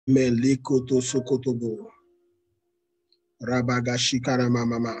Melikoto sokotobo. Rabagashikara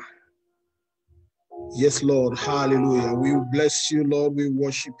mama. Yes, Lord. Hallelujah. We bless you, Lord. We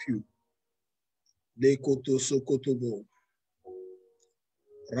worship you. Lekoto sokotobo.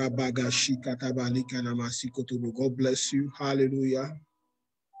 Rabagashikatabalikanamasikotobo. God bless you. Hallelujah.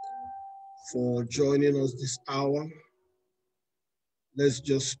 For joining us this hour. Let's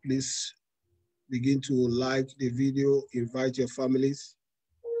just please begin to like the video, invite your families.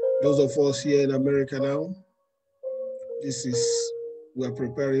 Those of us here in America now, we're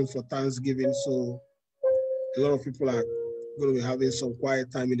preparing for Thanksgiving, so a lot of people are going to be having some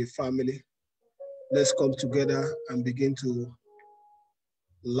quiet time in the family. Let's come together and begin to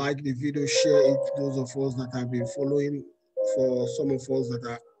like the video, share it. Those of us that have been following, for some of us that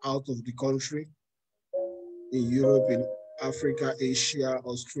are out of the country, in Europe, in Africa, Asia,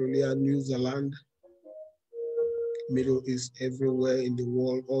 Australia, New Zealand, Middle East, everywhere in the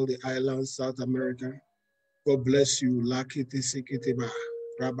world, all the islands, South America. God bless you. Lakete seketeba,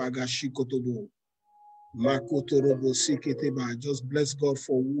 rabagashikotobo, makotorobo seketeba. Just bless God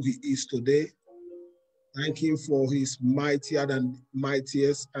for who He is today. Thank Him for His mightier than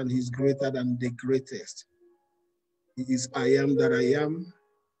mightiest and He's greater than the greatest. He is I am that I am.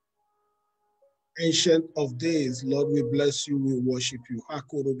 Ancient of days, Lord, we bless you, we worship you.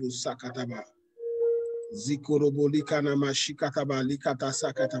 Hakorobo sakataba. Zikorobo likanama shikataba likata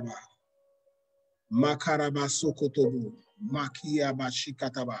sakataba. Makaraba sokotobo. Makiaba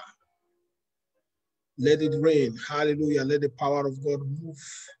shikataba. Let it rain. Hallelujah. Let the power of God move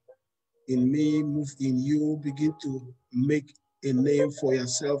in me, move in you. Begin to make a name for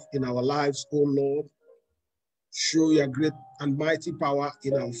yourself in our lives, oh Lord. Show your great and mighty power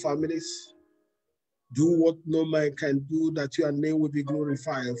in our families. Do what no man can do, that your name will be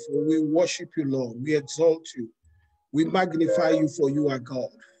glorified. For we worship you, Lord. We exalt you. We magnify you, for you are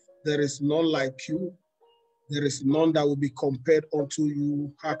God. There is none like you. There is none that will be compared unto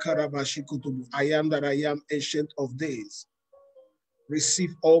you. I am that I am, ancient of days.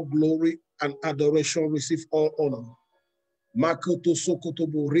 Receive all glory and adoration. Receive all honor. Makoto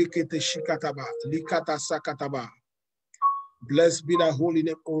sokotobo rekete shikataba likata sakataba. Blessed be thy holy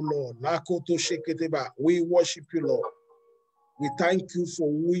name, O Lord. Makoto sheketeba. We worship you, Lord. We thank you for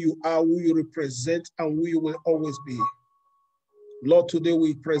who you are, who you represent, and who you will always be. Lord, today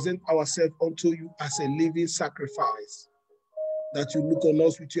we present ourselves unto you as a living sacrifice, that you look on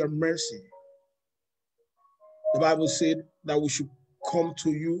us with your mercy. The Bible said that we should come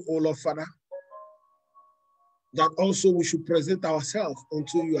to you, O Lord Father, that also we should present ourselves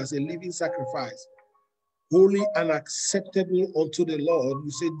unto you as a living sacrifice, holy and acceptable unto the Lord.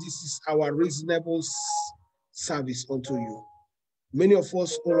 You say this is our reasonable service unto you. Many of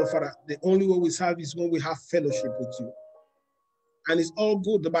us, O Lord Father, the only way we serve is when we have fellowship with you. And it's all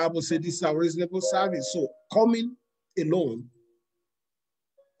good. The Bible says this is our reasonable service. So coming alone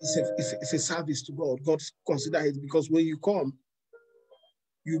is a service to God. God considers it, because when you come,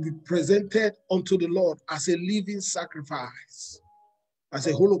 you'll be presented unto the Lord as a living sacrifice, as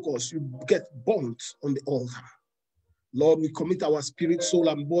a holocaust. You get burnt on the altar. Lord, we commit our spirit, soul,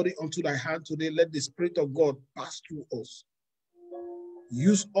 and body unto thy hand today. Let the Spirit of God pass through us.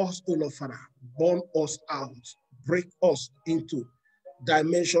 Use us, O Lord Father. Burn us out. Break us into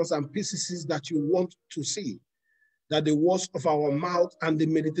dimensions and pieces that you want to see, that the words of our mouth and the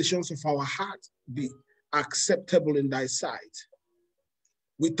meditations of our heart be acceptable in thy sight.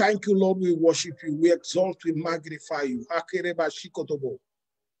 We thank you, Lord. We worship you. We exalt, we magnify you.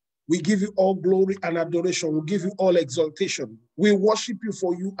 We give you all glory and adoration. We give you all exaltation. We worship you,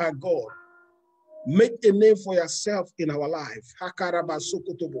 for you are God. Make a name for yourself in our life.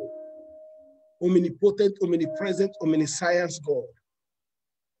 Omnipotent, omnipresent, omniscience God.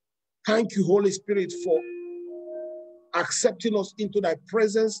 Thank you, Holy Spirit, for accepting us into thy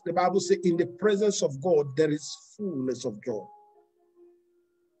presence. The Bible says, in the presence of God, there is fullness of joy.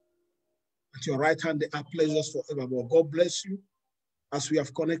 At your right hand, there are pleasures forevermore. God bless you. As we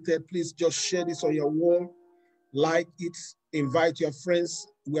have connected, please just share this on your wall. Like it. Invite your friends.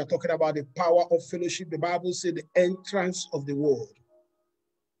 We are talking about the power of fellowship. The Bible says the entrance of the word.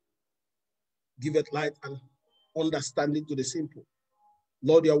 Give it light and understanding to the simple.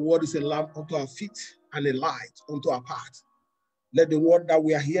 Lord, your word is a lamp unto our feet and a light unto our path. Let the word that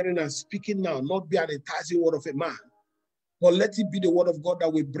we are hearing and speaking now not be an enticing word of a man, but let it be the word of God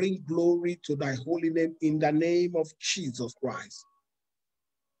that will bring glory to thy holy name, in the name of Jesus Christ.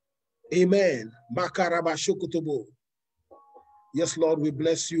 Amen. Yes, Lord, we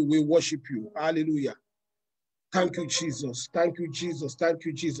bless you. We worship you. Hallelujah. Thank you, Jesus. Thank you, Jesus. Thank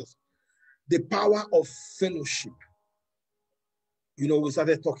you, Jesus. The power of fellowship We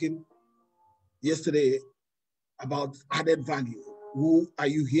started talking yesterday about added value. Who are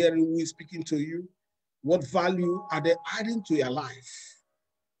you hearing? Who is speaking to you? What value are they adding to your life?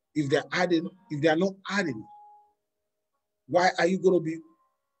 If they're adding, if they are not adding, why are you going to be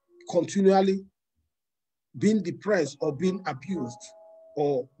continually being depressed or being abused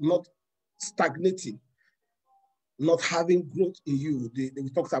or not stagnating, not having growth in you? We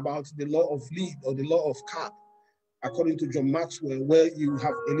talked about the law of lead or the law of cap, according to John Maxwell, where you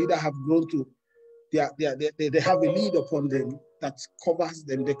have a leader have grown to, they have a lead upon them that covers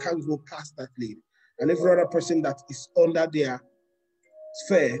them. They can't go past that lead. And every other person that is under their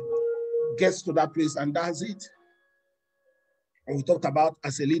sphere gets to that place, and that's it. And we talked about,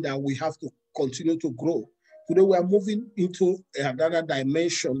 as a leader, we have to continue to grow. Today, we are moving into another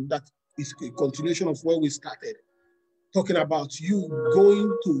dimension that is a continuation of where we started. Talking about you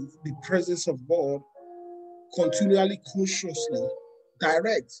going to the presence of God continually, consciously,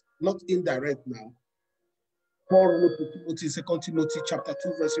 direct, not indirect now. Paul wrote to Timothy, 2 Timothy chapter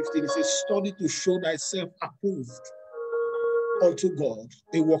 2, verse 15, he says, study to show thyself approved unto God,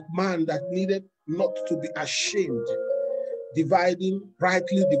 a workman that needed not to be ashamed, rightly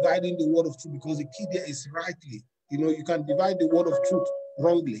dividing the word of truth, because the key there is rightly. You can divide the word of truth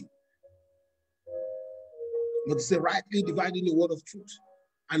wrongly, but it's rightly dividing the word of truth.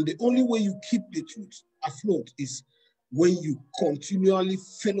 And the only way you keep the truth afloat is when you continually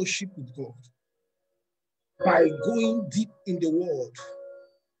fellowship with God by going deep in the word.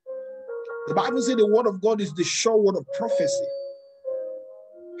 The Bible says the word of God is the sure word of prophecy.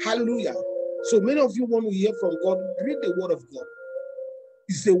 Hallelujah. So many of you want to hear from God, read the word of God.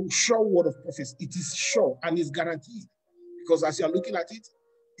 It's a sure word of prophecy. It is sure and it's guaranteed. Because as you're looking at it,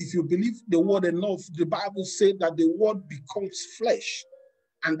 if you believe the word enough, the Bible says that the word becomes flesh.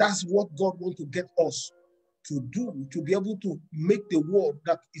 And that's what God wants to get us to do, to be able to make the word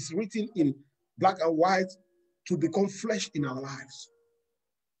that is written in black and white to become flesh in our lives.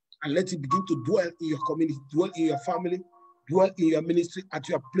 And let it begin to dwell in your community, dwell in your family, dwell in your ministry, at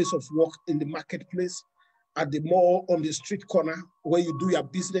your place of work, in the marketplace, at the mall, on the street corner, where you do your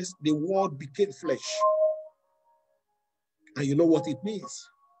business. The word became flesh. And you know what it means.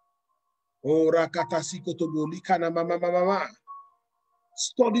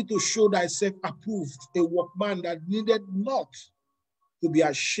 Study to show thyself approved, a workman that needed not to be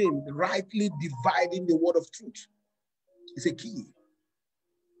ashamed, rightly dividing the word of truth. It's a key.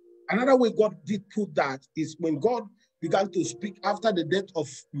 Another way God did put that is when God began to speak after the death of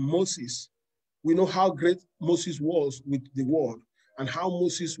Moses. We know how great Moses was with the word and how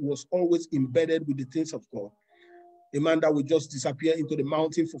Moses was always embedded with the things of God. A man that would just disappear into the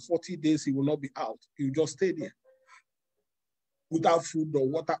mountain for 40 days, he will not be out. He will just stay there without food or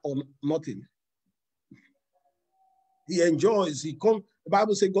water or nothing. He enjoys, the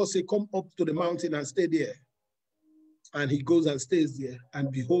Bible says, God said, come up to the mountain and stay there. And he goes and stays there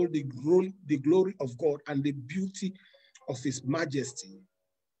and behold the glory of God and the beauty of his majesty.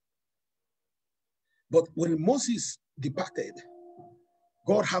 But when Moses departed,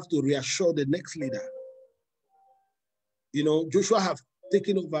 God had to reassure the next leader. Joshua have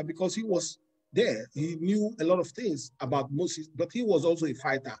taken over because he was there. He knew a lot of things about Moses, but he was also a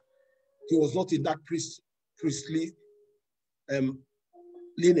fighter. He was not in that priestly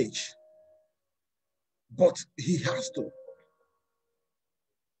lineage. But he has to.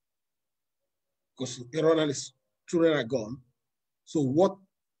 Because Aaron and his children are gone. So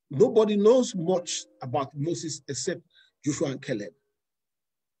nobody knows much about Moses except Joshua and Caleb.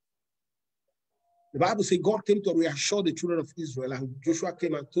 The Bible says God came to reassure the children of Israel, and God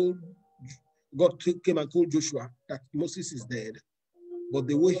came and told Joshua that Moses is dead. But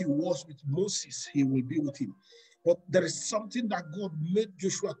the way he was with Moses, he will be with him. But there is something that God made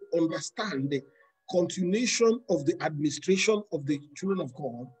Joshua understand, the continuation of the administration of the children of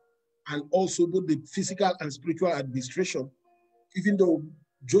God, and also both the physical and spiritual administration. Even though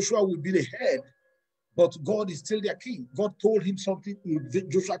Joshua will be the head, but God is still their king. God told him something in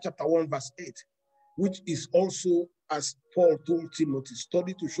Joshua chapter 1, verse 8, which is also as Paul told Timothy,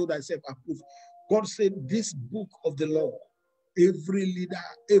 study to show thyself approved. God said, this book of the law, every leader,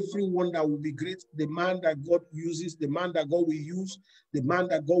 everyone that will be great, the man that God uses, the man that God will use, the man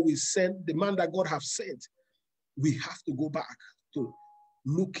that God will send, the man that God have sent, we have to go back to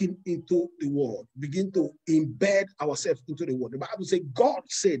looking into the word, begin to embed ourselves into the word. The Bible says, God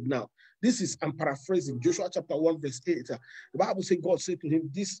said now, I'm paraphrasing, Joshua chapter 1, verse 8. The Bible says, God said to him,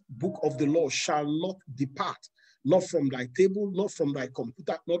 this book of the law shall not depart, not from thy table, not from thy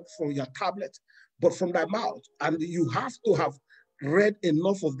computer, not from your tablet, but from thy mouth. And you have to have read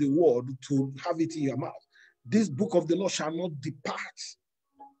enough of the word to have it in your mouth. This book of the law shall not depart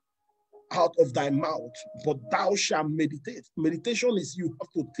out of thy mouth, but thou shalt meditate. Meditation is you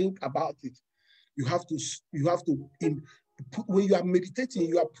have to think about it. You have to when you are meditating,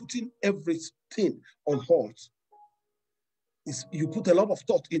 you are putting everything on hold. You put a lot of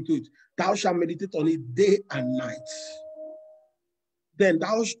thought into it. Thou shalt meditate on it day and night. Then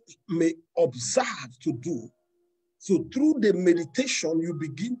thou may observe to do. So through the meditation, you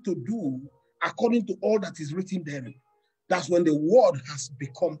begin to do according to all that is written therein. That's when the word has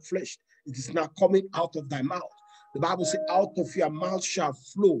become flesh. It is now coming out of thy mouth. The Bible says, out of your mouth shall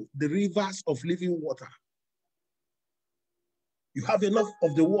flow the rivers of living water. You have enough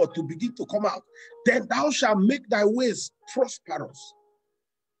of the word to begin to come out. Then thou shalt make thy ways prosperous,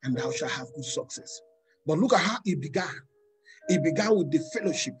 and thou shalt have good success. But look at how it began. It began with the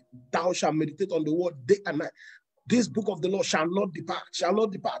fellowship. Thou shalt meditate on the word day and night. This book of the law shall not depart, shall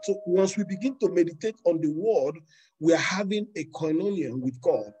not depart. So once we begin to meditate on the word, we are having a koinonia with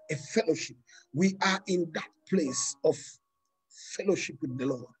God, a fellowship. We are in that place of fellowship with the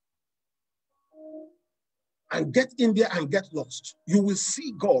Lord. And get in there and get lost. You will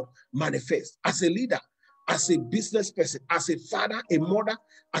see God manifest as a leader, as a business person, as a father, a mother,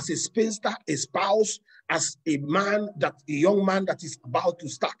 as a spinster, a spouse, as a young man that is about to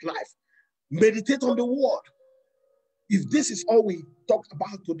start life. Meditate on the word. If this is all we talked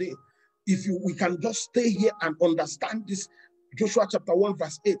about today, we can just stay here and understand this, Joshua chapter 1,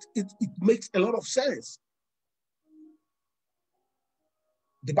 verse 8, it makes a lot of sense.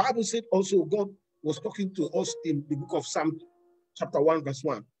 The Bible said also God was talking to us in the book of Psalm chapter 1, verse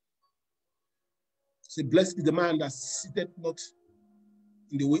 1. Say, blessed is the man that sitteth not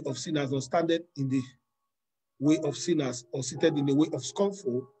in the way of sinners, or standeth in the way of sinners, or sitteth in the way of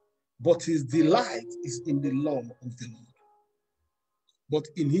scornful, but his delight is in the law of the Lord. But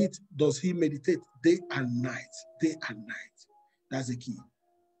in it does he meditate day and night, day and night. That's the key.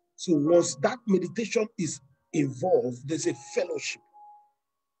 So once that meditation is involved, there's a fellowship.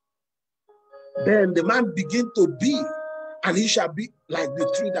 Then the man begin to be, and he shall be like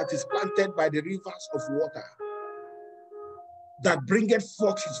the tree that is planted by the rivers of water, that bringeth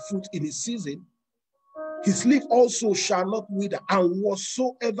forth his fruit in his season. His leaf also shall not wither, and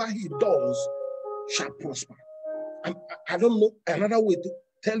whatsoever he does shall prosper. I don't know another way to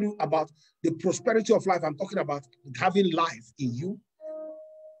tell you about the prosperity of life. I'm talking about having life in you,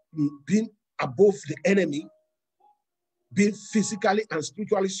 being above the enemy, being physically and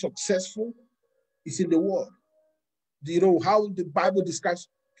spiritually successful. Is in the word. Do you know how the Bible describes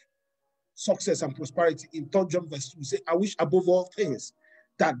success and prosperity? In 3 John verse 2, say, I wish above all things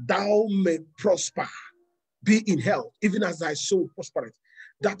that thou may prosper, be in health, even as thy soul prospereth.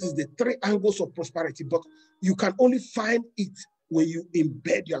 That is the three angles of prosperity, but you can only find it when you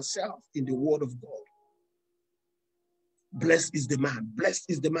embed yourself in the word of God. Blessed is the man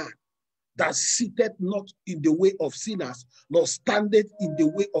that sitteth not in the way of sinners, nor standeth in the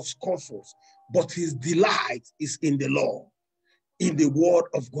way of scornfuls, but his delight is in the law, in the word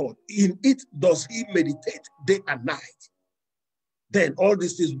of God. In it does he meditate day and night. Then all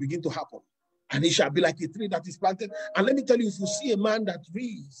these things begin to happen. And he shall be like a tree that is planted. And let me tell you, if you see a man that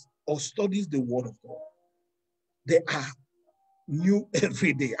reads or studies the word of God, they are new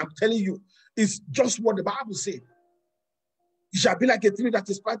every day. I'm telling you, it's just what the Bible said. He shall be like a tree that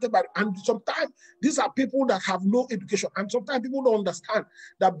is planted by, and sometimes these are people that have no education. And sometimes people don't understand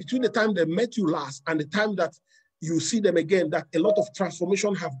that between the time they met you last and the time that you see them again, that a lot of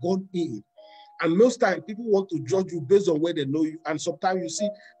transformation have gone in. And most times people want to judge you based on where they know you. And sometimes you see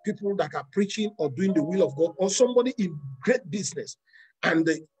people that are preaching or doing the will of God, or somebody in great business. And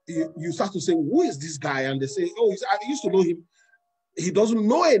you start to say, who is this guy? And they say, oh, I used to know him. He doesn't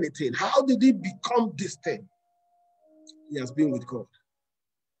know anything. How did he become this thing? He has been with God.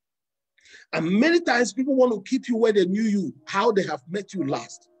 And many times people want to keep you where they knew you, how they have met you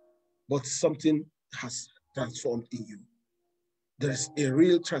last. But something has transformed in you. There is a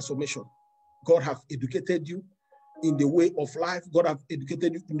real transformation. God have educated you in the way of life. God have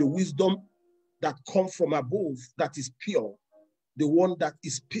educated you in the wisdom that comes from above, that is pure, the one that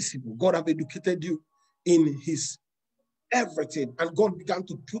is peaceable. God have educated you in his everything. And God began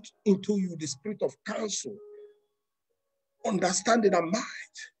to put into you the spirit of counsel, understanding and might,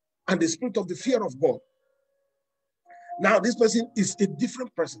 and the spirit of the fear of God. Now this person is a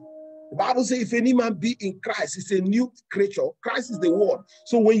different person. The Bible says, if any man be in Christ, it's a new creature. Christ is the word.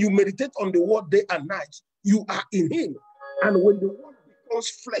 So when you meditate on the word day and night, you are in him. And when the word becomes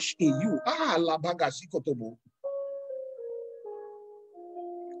flesh in you,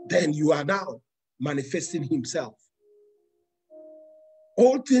 then you are now manifesting himself.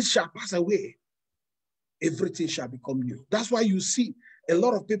 All things shall pass away. everything shall become new. That's why you see a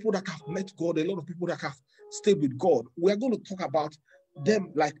lot of people that have met God, a lot of people that have stayed with God. We are going to talk about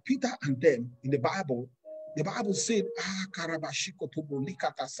them like Peter and them in the Bible. The Bible said,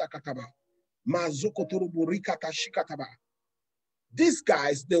 these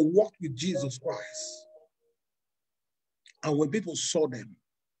guys, they walked with Jesus Christ. And when people saw them,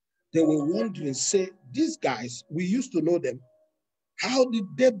 they were wondering, say, these guys, we used to know them. How did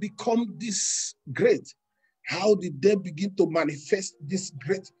they become this great? How did they begin to manifest this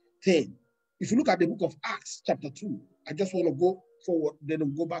great thing? If you look at the book of Acts chapter 2, I just want to go forward, then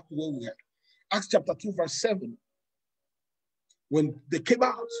we'll go back to where we are. Acts chapter 2, verse 7. When they came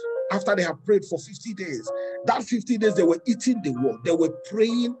out, after they had prayed for 50 days, that 50 days they were eating the word. They were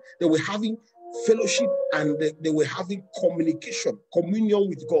praying, they were having fellowship, and they were having communication, communion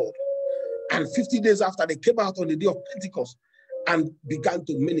with God. And 50 days after, they came out on the day of Pentecost and began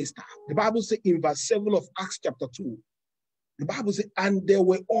to minister. The Bible says in verse 7 of Acts chapter 2, the Bible says, and they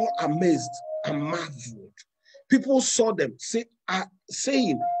were all amazed and marveled. People saw them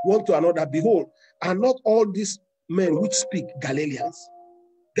saying one to another, behold, are not all these men which speak Galileans?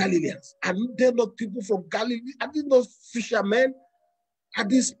 Are they not people from Galilee? Are these not fishermen? Are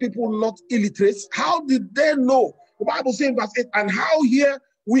these people not illiterates? How did they know? The Bible says in verse 8, and how hear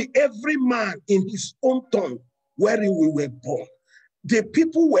we every man in his own tongue wherein we were born. The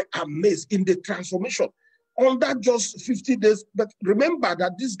people were amazed in the transformation under just 50 days. But remember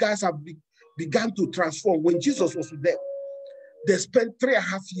that these guys have begun to transform. When Jesus was with them, they spent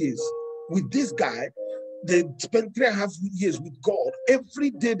 3.5 years with this guy. They spent 3.5 years with God.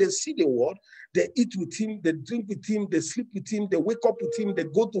 Every day they see the word, they eat with him, they drink with him, they sleep with him, they wake up with him, they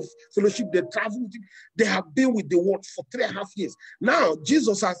go to fellowship, they travel with him. They have been with the word for 3.5 years. Now,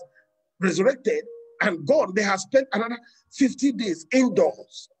 Jesus has resurrected and gone. They have spent another 50 days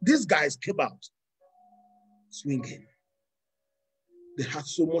indoors. These guys came out swinging. They had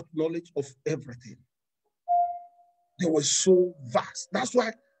so much knowledge of everything. They were so vast. That's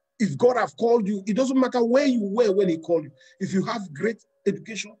why if God have called you, it doesn't matter where you were when he called you. If you have great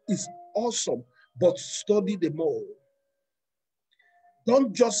education, it's awesome, but study them all.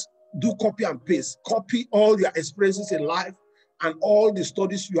 Don't just do copy and paste. Copy all your experiences in life and all the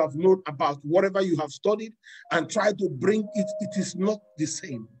studies you have known about whatever you have studied and try to bring it. It is not the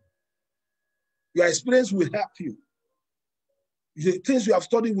same. Your experience will help you. The things you have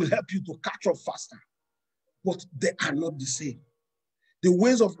studied will help you to catch up faster, but they are not the same. The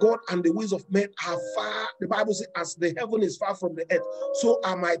ways of God and the ways of men are far. The Bible says, as the heaven is far from the earth, so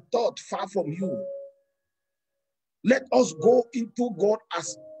are my thoughts far from you. Let us go into God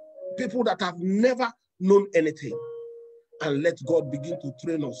as people that have never known anything, and let God begin to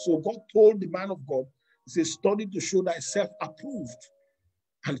train us. So God told the man of God, he says, study to show thyself approved.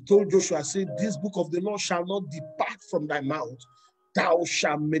 And told Joshua, said, this book of the law shall not depart from thy mouth. Thou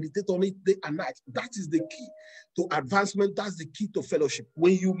shalt meditate on it day and night. That is the key to advancement. That's the key to fellowship.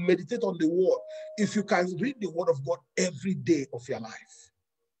 When you meditate on the word, if you can read the word of God every day of your life,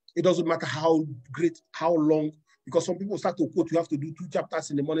 it doesn't matter how great, how long, because some people start to quote, you have to do 2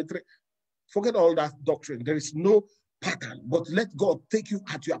 chapters in the morning. Forget all that doctrine. There is no pattern, but let God take you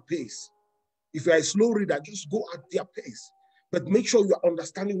at your pace. If you are a slow reader, just go at their pace. But make sure you are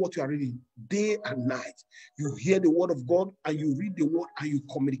understanding what you are reading day and night. You hear the word of God and you read the word and you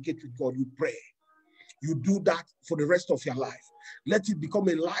communicate with God. You pray. You do that for the rest of your life. Let it become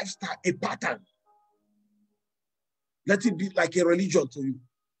a lifestyle, a pattern. Let it be like a religion to you.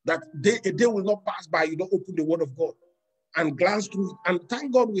 That a day will not pass by, you don't open the word of God and glance through it. And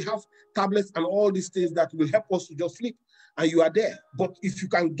thank God we have tablets and all these things that will help us to just flip and you are there. But if you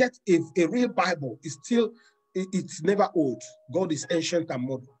can get a real Bible, it's never old. God is ancient and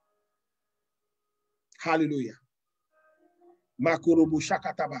modern. Hallelujah.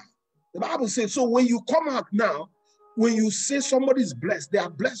 The Bible says, so when you come out now, when you say somebody is blessed, they are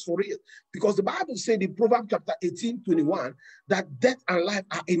blessed for real. Because the Bible said in Proverbs chapter 18:21, that death and life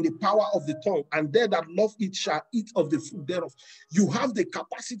are in the power of the tongue, and they that love it shall eat of the fruit thereof. You have the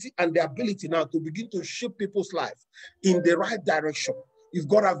capacity and the ability now to begin to shape people's life in the right direction. If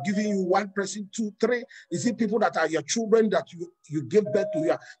God have given you 1 person, 2, 3, is it people that are your children that you give birth to,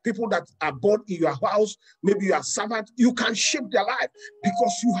 your people that are born in your house, maybe you are servant, you can shape their life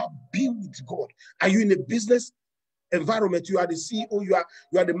because you have been with God. Are you in a business environment? You are the CEO, you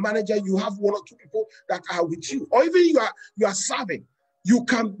are the manager, you have 1 or 2 people that are with you, or even you are serving. You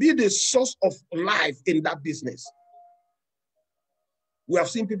can be the source of life in that business. We have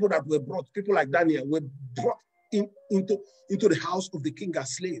seen people that were brought, people like Daniel, were brought into the house of the king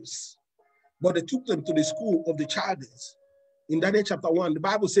as slaves. But they took them to the school of the Chaldeans In Daniel chapter 1, the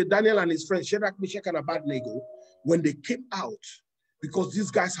Bible said Daniel and his friends, Shadrach, Meshach, and Abednego, when they came out, because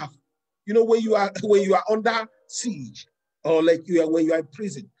these guys have, you know, when you are under siege, or like when you are in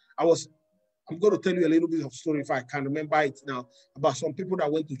prison. I'm going to tell you a little bit of story, if I can remember it now, about some people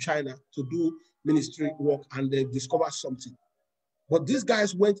that went to China to do ministry work, and they discovered something. But these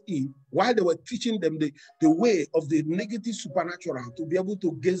guys went in while they were teaching them the way of the negative supernatural, to be able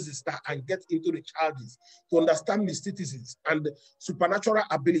to gaze the star and get into the childish, to understand mysticisms and the supernatural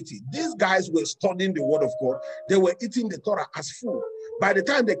ability. These guys were studying the word of God. They were eating the Torah as food. By the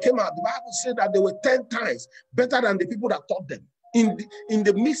time they came out, the Bible said that they were 10 times better than the people that taught them. In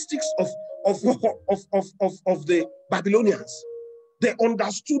the mystics of the Babylonians, they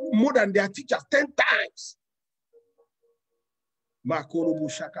understood more than their teachers 10 times.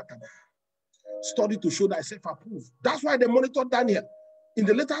 Study to show thyself approved. That's why they monitored Daniel. In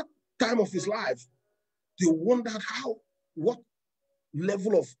the later time of his life, they wondered what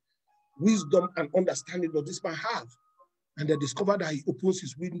level of wisdom and understanding does this man have. And they discovered that he opens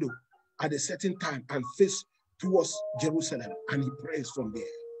his window at a certain time and faces towards Jerusalem, and he prays from there.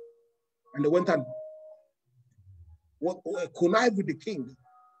 And they went and connived with the king.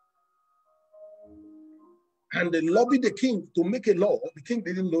 And they lobbied the king to make a law. The king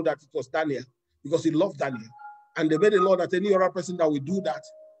didn't know that it was Daniel, because he loved Daniel. And they made a law that any other person that will do that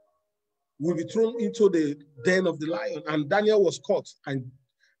will be thrown into the den of the lion. And Daniel was caught and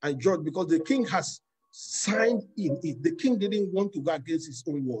judged, because the king has signed in it. The king didn't want to go against his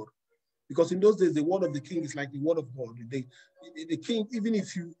own word, because in those days, the word of the king is like the word of God. The king, even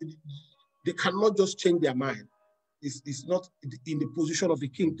if they cannot just change their mind. It's not in the position of the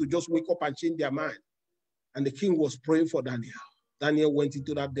king to just wake up and change their mind. And the king was praying for Daniel. Daniel went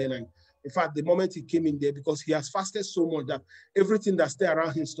into that den, and in fact, the moment he came in there, because he has fasted so much that everything that stayed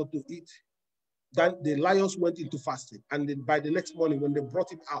around him stopped to eat, then the lions went into fasting. And then by the next morning, when they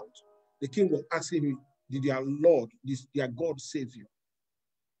brought him out, the king was asking him, did your Lord, their God save you?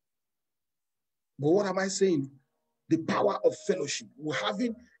 But what am I saying? The power of fellowship. We're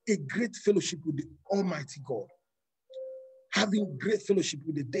having a great fellowship with the Almighty God. Having great fellowship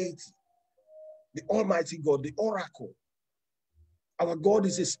with the deity, the Almighty God, the oracle. Our God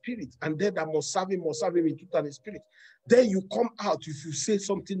is a spirit, and they that must serve him in truth and in spirit. Then you come out, if you say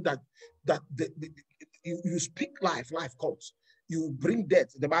something that you speak life comes. You bring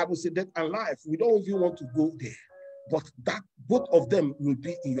death. The Bible says death and life. We don't even want to go there. But that both of them will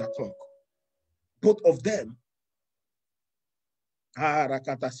be in your tongue. Both of them.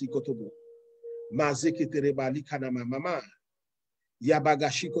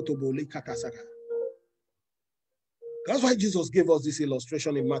 That's why Jesus gave us this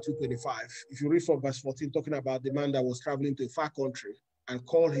illustration in Matthew 25. If you read from verse 14, talking about the man that was traveling to a far country and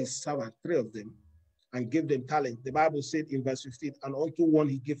called his servant, 3 of them, and gave them talent. The Bible said in verse 15, and unto one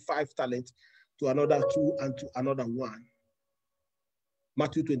he gave 5 talents, to another 2, and to another 1.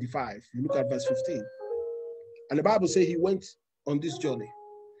 Matthew 25, you look at verse 15. And the Bible says he went on this journey.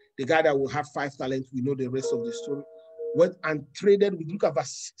 The guy that will have 5 talents, we know the rest of the story, went and traded with, look at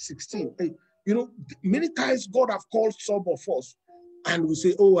verse 16. Hey, you know, many times God have called some of us, and we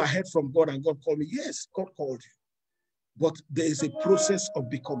say, oh, I heard from God and God called me. Yes, God called you. But there is a process of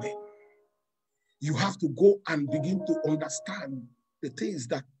becoming. You have to go and begin to understand the things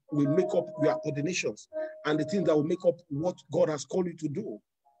that will make up your ordinations and the things that will make up what God has called you to do.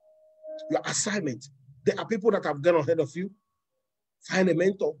 Your assignment. There are people that have gone ahead of you. Find a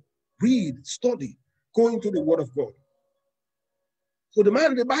mentor, read, study, go into the word of God. So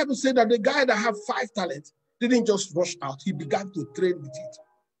the Bible said that the guy that had 5 talents didn't just rush out. He began to trade with it.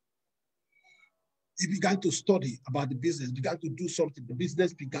 He began to study about the business, began to do something. The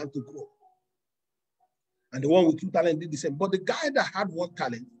business began to grow. And the one with 2 talents did the same. But the guy that had 1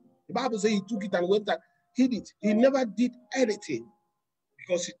 talent, the Bible says he took it and went and hid it. He never did anything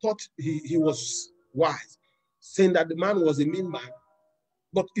because he thought he was wise, saying that the man was a mean man.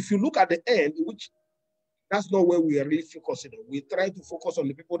 But if you look at the end, which that's not where we are really focusing on. We try to focus on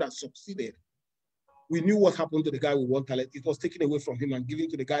the people that succeeded. We knew what happened to the guy with 1 talent. It was taken away from him and given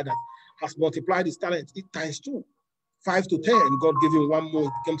to the guy that has multiplied his talent. It times 2. 5 to 10, God gave him 1 more,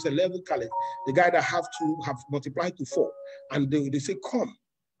 it becomes 11 talent. The guy that have 2 have multiplied to 4. And they say, come,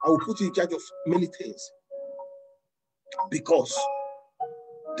 I will put you in charge of many things. Because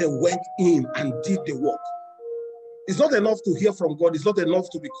they went in and did the work. It's not enough to hear from God. It's not enough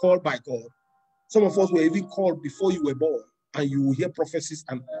to be called by God. Some of us were even called before you were born, and you will hear prophecies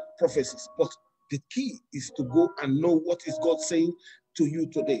and prophecies. But the key is to go and know what is God saying to you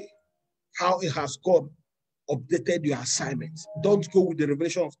today. How it has God updated your assignment. Don't go with the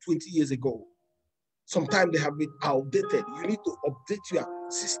revelation of 20 years ago. Sometimes they have been outdated. You need to update your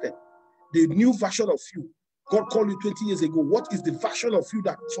system. The new version of you. God called you 20 years ago. What is the version of you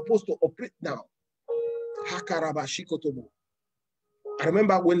that's supposed to operate now? I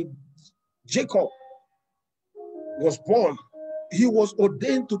remember when Jacob was born, he was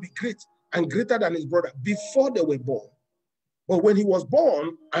ordained to be great and greater than his brother before they were born. But when he was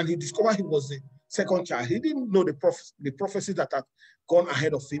born and he discovered he was the second child, he didn't know the prophecy that had gone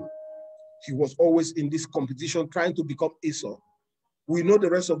ahead of him. He was always in this competition trying to become Esau. We know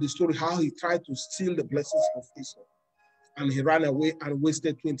the rest of the story, how he tried to steal the blessings of Esau. And he ran away and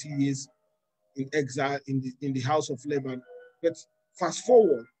wasted 20 years in exile in the house of Laban. But fast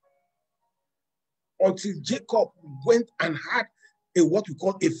forward, until Jacob went and had what we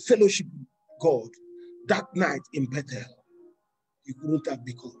call a fellowship with God that night in Bethel, he couldn't have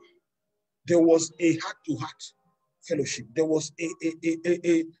become. There was a heart-to-heart fellowship. There was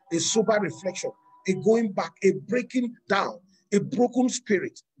a sober reflection, a going back, a breaking down, a broken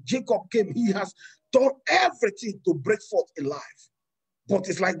spirit. Jacob came. He has done everything to break forth in life. But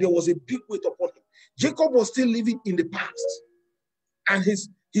it's like there was a big weight upon him. Jacob was still living in the past. And his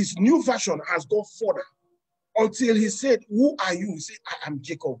new version has gone further until he said, "Who are you?" He said, "I am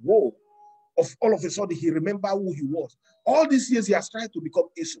Jacob." Whoa. All of a sudden, he remembered who he was. All these years, he has tried to become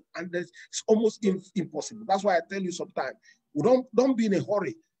Esau, and it's almost impossible. That's why I tell you sometimes, don't be in a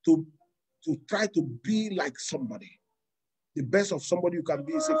hurry to try to be like somebody. The best of somebody you can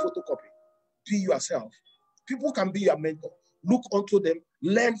be is a photocopy. Be yourself. People can be your mentor. Look unto them,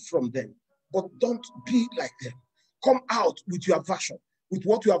 learn from them, but don't be like them. Come out with your version, with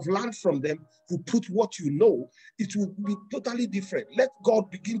what you have learned from them. You put what you know, it will be totally different. Let God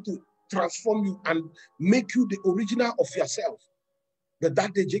begin to transform you and make you the original of yourself. But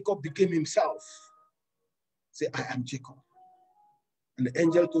that day, Jacob became himself. Say, "I am Jacob." And the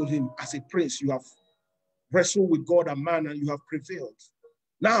angel told him, "As a prince, you have wrestled with God and man, and you have prevailed."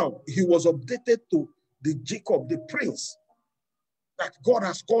 Now, he was updated to the Jacob, the prince, that God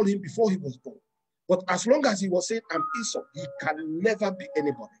has called him before he was born. But as long as he was saying, "I'm Esau," he can never be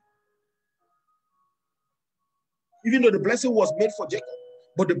anybody. Even though the blessing was made for Jacob,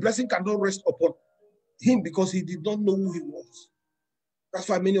 but the blessing cannot rest upon him because he did not know who he was. That's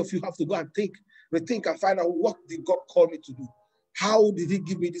why many of you have to go and rethink and find out, what did God call me to do? How did he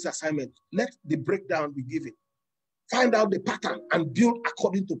give me this assignment? Let the breakdown be given. Find out the pattern and build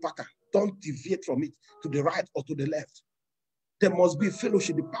according to pattern. Don't deviate from it to the right or to the left. There must be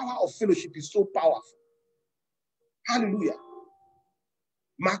fellowship. The power of fellowship is so powerful. Hallelujah.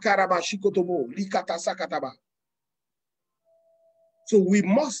 So we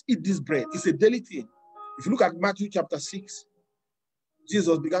must eat this bread. It's a daily thing. If you look at Matthew chapter 6,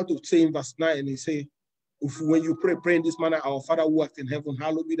 Jesus began to say in verse 9, and he said, "When you pray in this manner, our Father who art in heaven,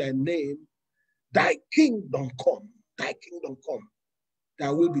 hallowed be thy name. Thy kingdom come. Thy kingdom come.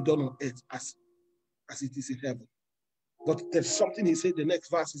 Thy will be done on earth as it is in heaven." But there's something he said, the next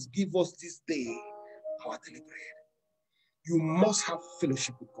verse is, "Give us this day our daily bread." You must have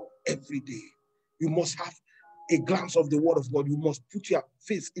fellowship with God every day. You must have a glance of the word of God. You must put your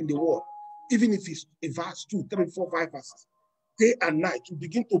face in the word. Even if it's a verse, 2, 3, 4, 5 verses. Day and night, you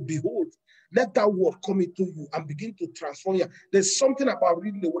begin to behold. Let that word come into you and begin to transform you. There's something about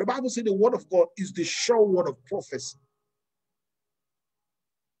reading the word. The Bible says the word of God is the sure word of prophecy.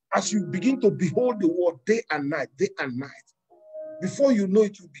 As you begin to behold the word day and night, before you know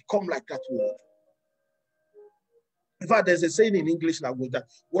it, you become like that word. In fact, there's a saying in English language that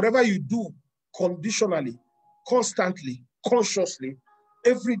whatever you do conditionally, constantly, consciously,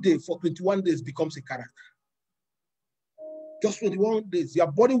 every day for 21 days becomes a character. Just 21 days,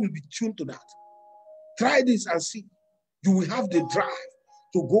 your body will be tuned to that. Try this and see. You will have the drive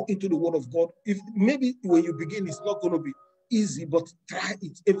to go into the word of God. If maybe when you begin, it's not going to be easy, but try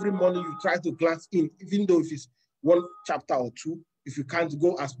it. Every morning you try to glance in, even though if it's one chapter or two, if you can't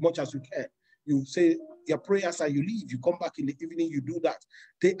go as much as you can, you say your prayers and you leave. You come back in the evening, you do that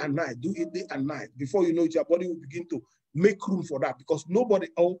day and night. Do it day and night. Before you know it, your body will begin to make room for that, because nobody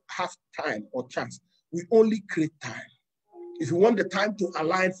all have time or chance. We only create time. If you want the time to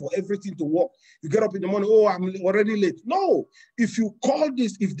align for everything to work, you get up in the morning, "Oh, I'm already late." No, if you call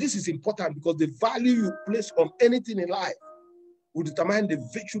this, if this is important, because the value you place on anything in life will determine the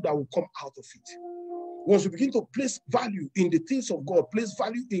virtue that will come out of it. Once you begin to place value in the things of God, place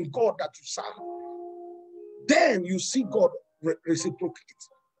value in God that you serve, then you see God reciprocate.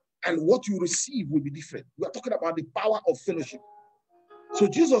 And what you receive will be different. We are talking about the power of fellowship. So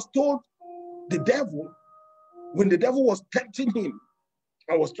Jesus told the devil, when the devil was tempting him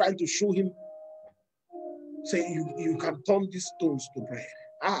and was trying to show him, say, you can turn these stones to bread.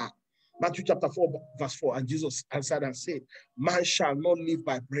 Matthew chapter 4, verse 4. And Jesus answered and said, man shall not live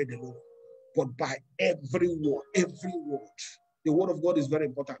by bread alone, but by every word, every word. The word of God is very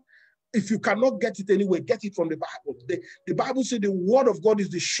important. If you cannot get it anyway, get it from the Bible. The Bible says the word of God is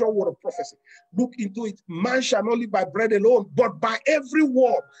the sure word of prophecy. Look into it. Man shall not live by bread alone, but by every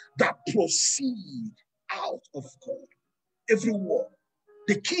word that proceeds out of God. Every word.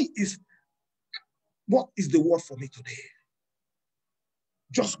 The key is, what is the word for me today?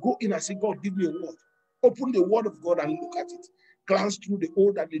 Just go in and say, God, give me a word. Open the word of God and look at it. Glance through the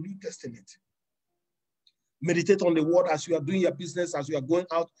Old and the New Testament. Meditate on the word as you are doing your business, as you are going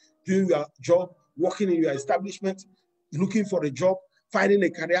out, doing your job, working in your establishment, looking for a job, finding a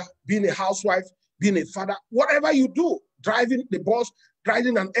career, being a housewife, being a father, whatever you do, driving the bus,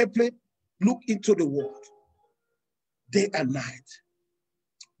 driving an airplane, look into the word day and night.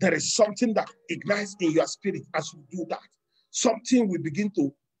 There is something that ignites in your spirit as you do that. Something will begin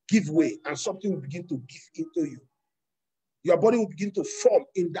to give way and something will begin to give into you. Your body will begin to form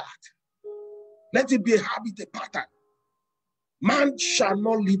in that. Let it be a habit, a pattern. Man shall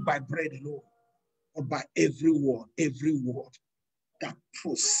not live by bread alone, but by every word that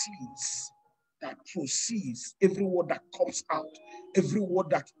proceeds, every word that comes out, every word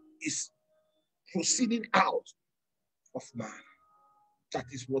that is proceeding out of man. That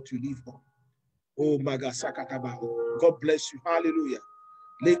is what you live on. Oh, Magasakataba. God bless you. Hallelujah.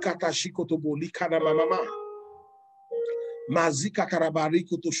 Lekata shikotobo likana mama. Mazika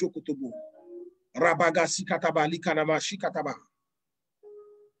tarabariko to shokotobo. Rabaga sikataba likana mashikataba.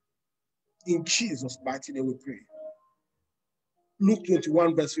 In Jesus' mighty name we pray. Luke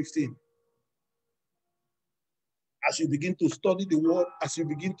 21 verse 15. As you begin to study the word, as you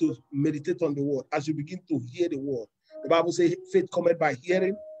begin to meditate on the word, as you begin to hear the word, the Bible says faith cometh by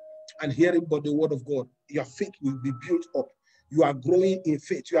hearing, and hearing by the word of God. Your faith will be built up. You are growing in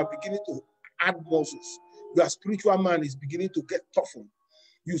faith. You are beginning to add muscles. Your spiritual man is beginning to get toughened.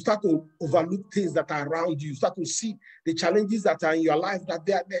 You start to overlook things that are around you. You start to see the challenges that are in your life, that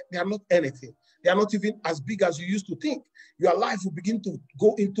they are not anything. They are not even as big as you used to think. Your life will begin to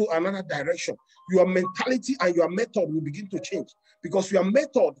go into another direction. Your mentality and your method will begin to change, because your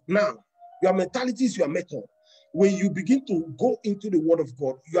method now, your mentality is your method. When you begin to go into the word of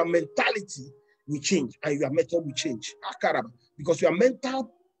God, your mentality will change and your method will change. Because your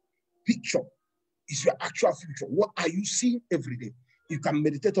mental picture is your actual future. What are you seeing every day? You can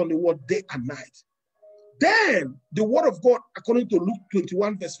meditate on the word day and night. Then the word of God, according to Luke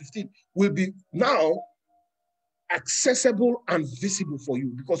 21 verse 15, will be now accessible and visible for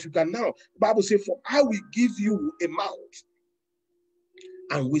you, because you can now, the Bible says, for I will give you a mouth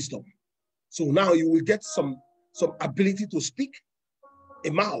and wisdom. So now you will get some ability to speak, a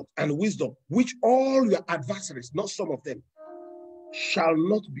mouth and wisdom, which all your adversaries, not some of them, shall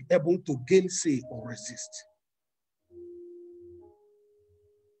not be able to gainsay or resist.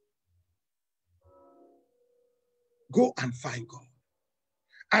 Go and find God.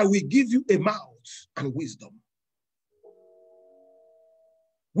 I will give you a mouth and wisdom,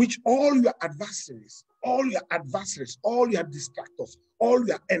 which all your adversaries, all your distractors, all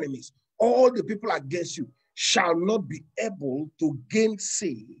your enemies, all the people against you shall not be able to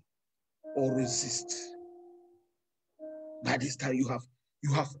gainsay or resist. By this time you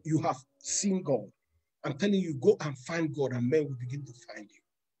have seen God. I'm telling you, go and find God and men will begin to find you.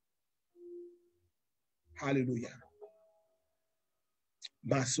 Hallelujah.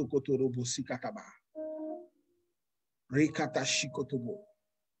 Masokotorobo sikataba. Rekata shikotobo.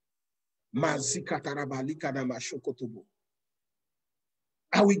 Mazikataraba likadama shokotobo.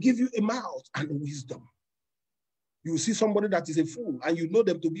 I will give you a mouth and wisdom. You see somebody that is a fool and you know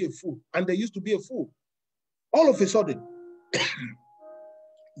them to be a fool, and they used to be a fool. All of a sudden,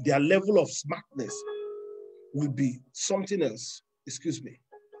 their level of smartness will be something else. Excuse me.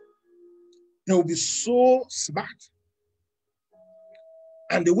 They will be so smart.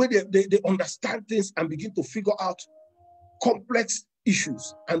 And the way they understand things and begin to figure out complex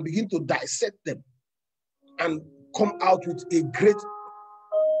issues and begin to dissect them and come out with a great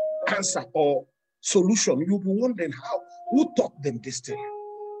answer or solution, you'll be wondering who taught them this thing?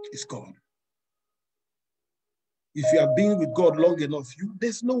 It's God. If you have been with God long enough,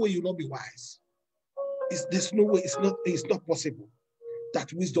 there's no way you'll not be wise. There's no way, it's not possible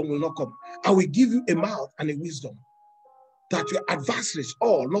that wisdom will not come. I will give you a mouth and a wisdom that your adversaries,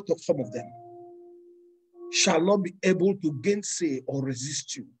 all, not some of them, shall not be able to gainsay or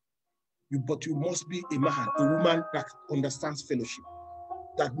resist you. But you must be a man, a woman that understands fellowship,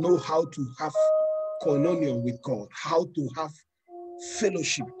 that know how to have koinonia with God, how to have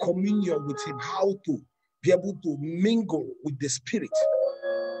fellowship, communion with him, how to be able to mingle with the Spirit.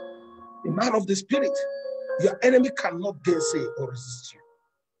 A man of the Spirit. Your enemy cannot gainsay or resist you.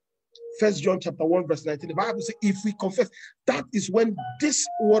 1 John chapter 1 verse 19, the Bible says, if we confess, that is when this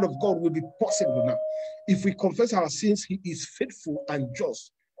word of God will be possible now. If we confess our sins, he is faithful and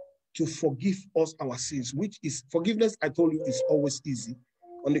just to forgive us our sins, which is forgiveness. I told you is always easy.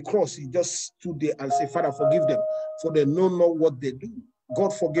 On the cross, he just stood there and said, Father, forgive them, for they know not what they do.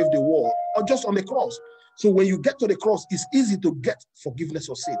 God forgave the world, or just on the cross. So when you get to the cross, it's easy to get forgiveness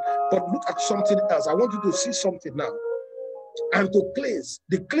of sin. But look at something else. I want you to see something now. And to cleanse.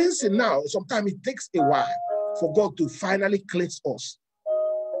 The cleansing now, sometimes it takes a while for God to finally cleanse us.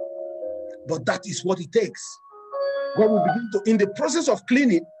 But that is what it takes. God will begin to, in the process of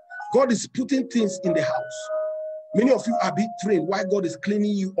cleaning, God is putting things in the house. Many of you are being trained while God is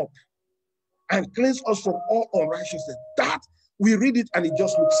cleaning you up and cleanse us from all unrighteousness. That we read it and it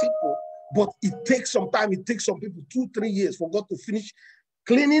just looks simple, but it takes some time. It takes some people 2-3 years for God to finish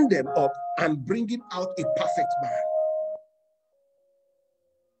cleaning them up and bringing out a perfect man.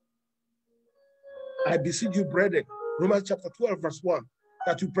 I beseech you, brethren, Romans chapter 12, verse 1,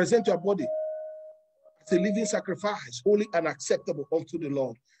 that you present your body as a living sacrifice, holy and acceptable unto the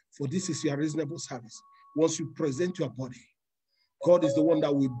Lord, for this is your reasonable service. Once you present your body, God is the one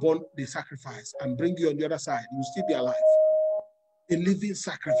that will burn the sacrifice and bring you on the other side. You will still be alive. A living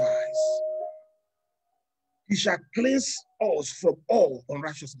sacrifice. He shall cleanse us from all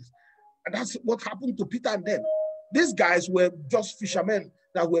unrighteousness. And that's what happened to Peter and them. These guys were just fishermen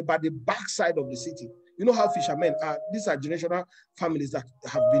that were by the backside of the city. You know how fishermen are. These are generational families that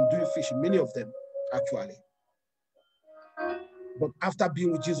have been doing fishing, many of them actually. But after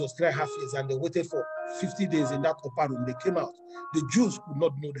being with Jesus 3.5 years and they waited for 50 days in that upper room, they came out. The Jews could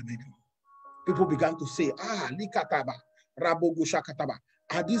not know them anymore. People began to say, Likataba, Rabogo Shakataba.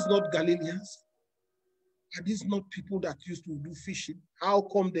 Are these not Galileans? Are these not people that used to do fishing? How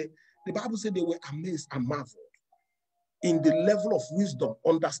come they? The Bible said they were amazed and marveled in the level of wisdom,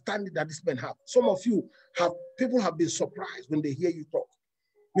 understanding that these men have. Some of you people have been surprised when they hear you talk.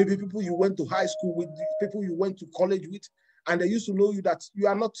 Maybe people you went to high school with, people you went to college with, and they used to know you that you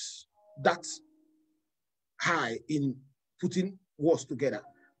are not that high in putting words together.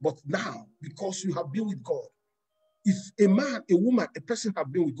 But now, because you have been with God, if a man, a woman, a person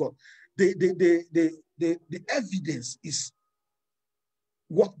have been with God, the evidence is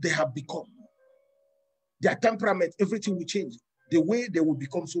what they have become. Their temperament, everything will change. The way they will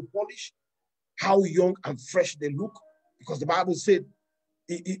become so polished, how young and fresh they look. Because the Bible said,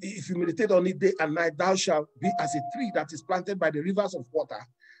 if you meditate on it day and night, thou shalt be as a tree that is planted by the rivers of water,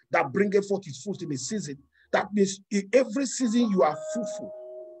 that bringeth forth its fruit in a season. That means in every season you are fruitful.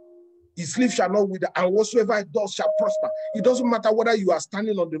 His leaf shall not wither, and whatsoever it does shall prosper. It doesn't matter whether you are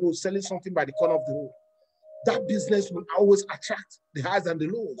standing on the road selling something by the corner of the road. That business will always attract the highs and the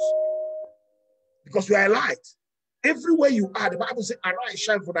lows. Because you are a light. Everywhere you are, the Bible says, arise,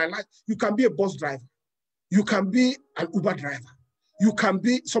 shine, for thy light. You can be a bus driver. You can be an Uber driver. You can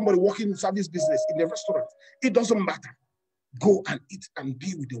be somebody working in service business, in a restaurant. It doesn't matter. Go and eat and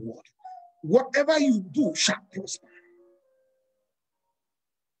be with the word. Whatever you do shall prosper.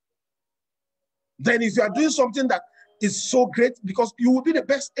 Then if you are doing something that is so great, because you will be the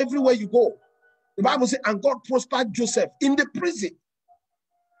best everywhere you go. The Bible says, and God prospered Joseph in the prison,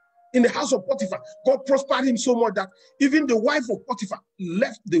 in the house of Potiphar. God prospered him so much that even the wife of Potiphar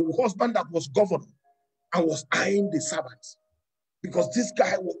left the husband that was governor and was eyeing the servants. Because this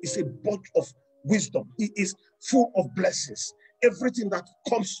guy is a bunch of wisdom. He is full of blessings. Everything that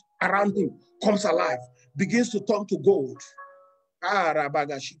comes around him comes alive, begins to turn to gold.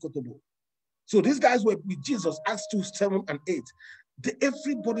 So these guys were with Jesus, Acts 2, 7 and 8.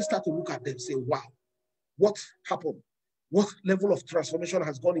 Everybody started to look at them and say, wow, what happened? What level of transformation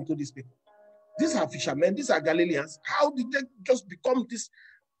has gone into these people? These are fishermen, these are Galileans. How did they just become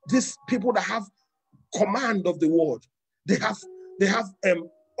these people that have command of the word? They have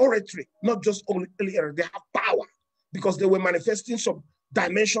oratory, not just only they have power, because they were manifesting some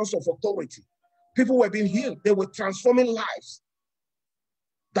dimensions of authority. People were being healed, they were transforming lives.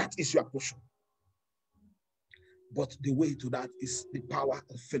 That is your portion. But the way to that is the power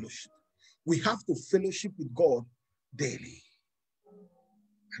of fellowship. We have to fellowship with God daily.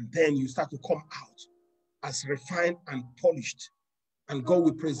 And then you start to come out as refined and polished. And God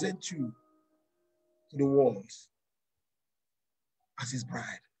will present you to the world as his bride.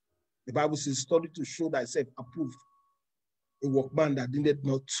 The Bible says, study to show thyself approved, a workman that needed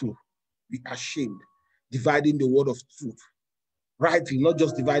not to be ashamed, dividing the word of truth. Rightly, not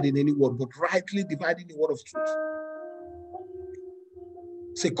just dividing any word, but rightly dividing the word of truth.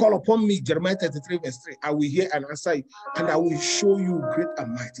 Say, call upon me, Jeremiah 33 verse 3. I will hear and answer you, and I will show you great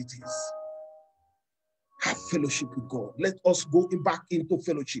and mighty things. Have fellowship with God. Let us go back into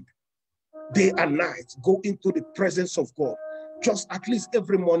fellowship. Day and night, go into the presence of God. Just at least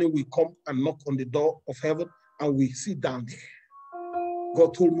every morning we come and knock on the door of heaven and we sit down there.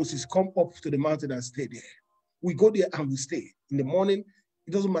 God told Moses, come up to the mountain and stay there. We go there and we stay. In the morning,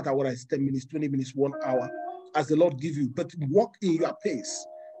 it doesn't matter whether it's 10 minutes, 20 minutes, 1 hour, as the Lord give you, but walk in your pace.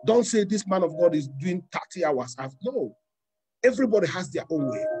 Don't say this man of God is doing 30 hours. No. Everybody has their own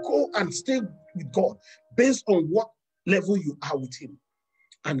way. Go and stay with God based on what level you are with him.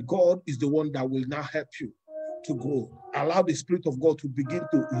 And God is the one that will now help you to grow. Allow the Spirit of God to begin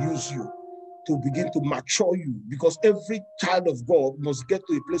to use you, to begin to mature you, because every child of God must get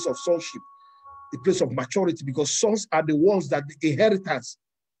to a place of sonship, a place of maturity, because sons are the ones that the inheritance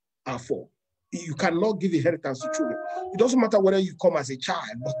are for. You cannot give inheritance to children. It doesn't matter whether you come as a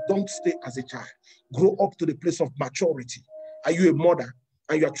child, but don't stay as a child. Grow up to the place of maturity. Are you a mother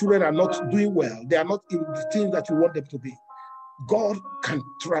and your children are not doing well? They are not in the things that you want them to be. God can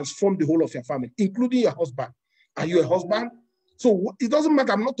transform the whole of your family, including your husband. Are you a husband? So it doesn't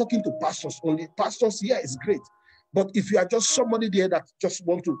matter. I'm not talking to pastors only. Pastors, yeah, it's great. But if you are just somebody there that just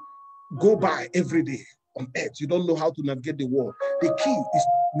want to go by every day on earth, you don't know how to navigate the world. The key is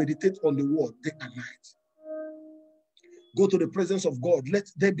meditate on the word day and night. Go to the presence of God. Let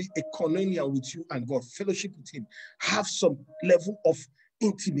there be a communion with you and God. Fellowship with him. Have some level of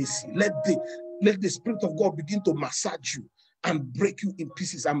intimacy. Let the Spirit of God begin to massage you and break you in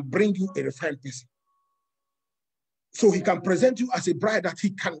pieces and bring you a refined person. So he can present you as a bride that he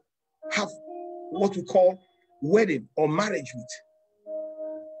can have what we call wedding or marriage with.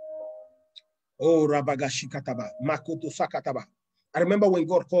 Oh, Rabagashikataba, Makoto Sakataba. I remember when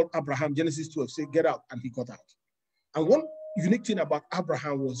God called Abraham, Genesis 12, say, get out, and he got out. And one unique thing about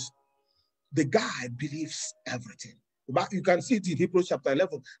Abraham was the guy believes everything. You can see it in Hebrews chapter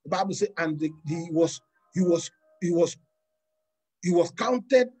 11. The Bible says, and he was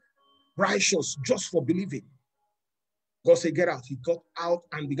counted righteous just for believing. God said, get out. He got out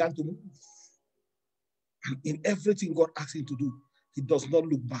and began to move. And in everything God asked him to do, he does not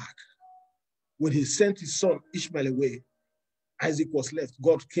look back. When he sent his son Ishmael away, Isaac was left.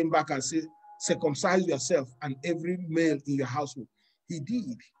 God came back and said, circumcise yourself and every male in your household. He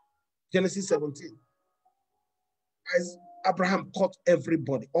did. Genesis 17. As Abraham caught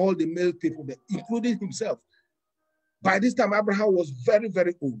everybody, all the male people there, including himself. By this time, Abraham was very,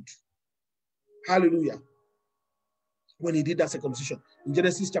 very old. Hallelujah. When he did that circumcision. In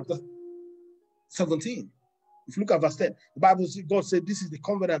Genesis chapter 17, if you look at verse 10, the Bible says, God said, this is the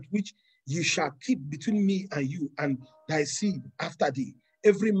covenant which you shall keep between me and you and thy seed after thee.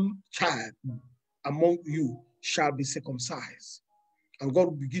 Every child among you shall be circumcised. And God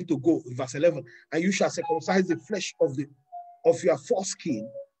will begin to go in verse 11, and you shall circumcise the flesh of your foreskin,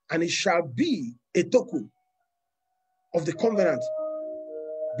 and it shall be a token of the covenant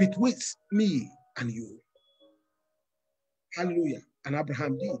between me and you. Hallelujah. And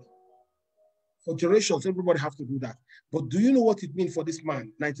Abraham did. For generations, everybody have to do that. But do you know what it means for this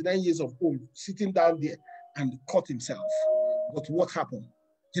man, 99 years of old, sitting down there and cut himself? But what happened?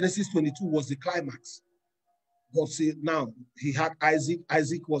 Genesis 22 was the climax. God said, now he had Isaac.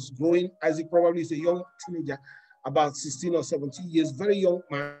 Isaac was growing. Isaac probably is a young teenager, about 16 or 17 years, very young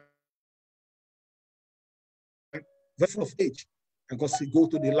man, very full of age. And God said, go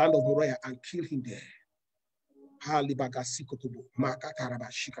to the land of Moriah and kill him there.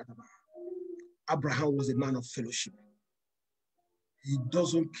 Abraham was a man of fellowship. He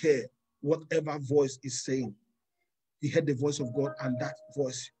doesn't care whatever voice is saying. He heard the voice of God, and that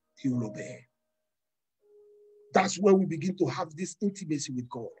voice he will obey. That's when we begin to have this intimacy with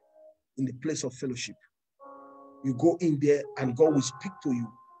God in the place of fellowship. You go in there and God will speak to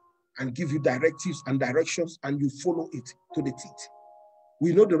you and give you directives and directions, and you follow it to the teeth.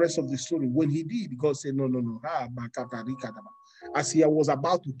 We know the rest of the story. When he did, God said, no. As he was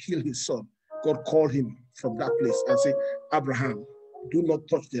about to kill his son, God called him from that place and said, Abraham, do not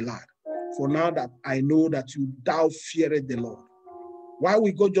touch the lad. For now that I know that thou feared the Lord. Why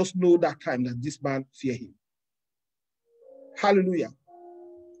will God just know that time that this man feared him? Hallelujah.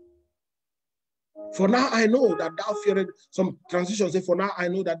 For now I know that thou feared. Some transitions say, for now I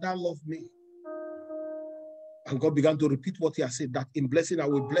know that thou loved me. And God began to repeat what he has said, that in blessing I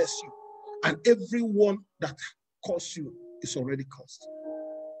will bless you. And everyone that cursed you is already cursed.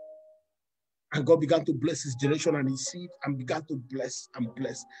 And God began to bless his generation and his seed, and began to bless and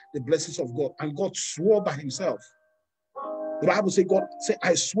bless the blessings of God. And God swore by himself. The Bible says, God said,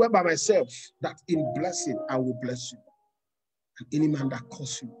 I swear by myself that in blessing I will bless you. And any man that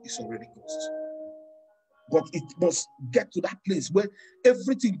curses you is already cursed. But it must get to that place where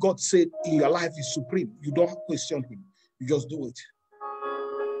everything God said in your life is supreme. You don't question him. You just do it.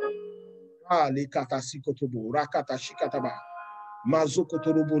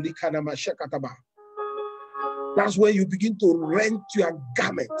 That's when you begin to rent your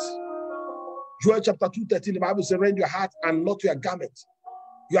garment. Joel chapter 2:13, the Bible says, rend your heart and not your garment.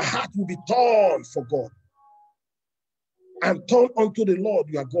 Your heart will be torn for God. And turn unto the Lord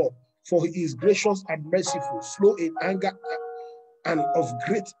your God, for he is gracious and merciful, slow in anger and of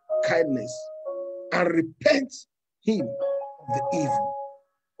great kindness, and repent him of the evil.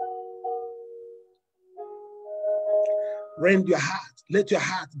 Rend your heart. Let your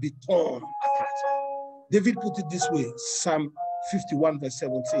heart be torn apart. David put it this way, Psalm 51 verse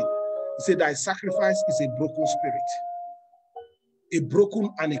 17. He said, thy sacrifice is a broken spirit. A broken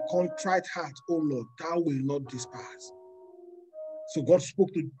and a contrite heart, O Lord, thou will not despise. So God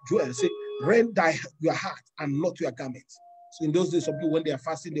spoke to Joel and said, rend your heart and not your garment. So in those days, some people, when they are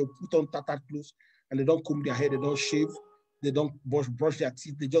fasting, they'll put on tattered clothes and they don't comb their hair, they don't shave, they don't brush their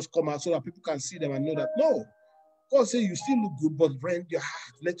teeth, they just come out so that people can see them and know that, no, God said, you still look good, but rend your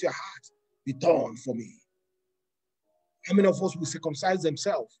heart. Let your heart be torn for me. How many of us will circumcise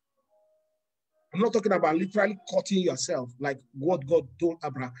themselves? I'm not talking about literally cutting yourself like what God told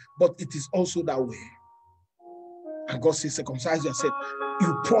Abraham, but it is also that way. And God says, circumcise yourself.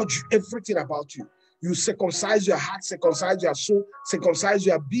 You purge everything about you. You circumcise your heart, circumcise your soul, circumcise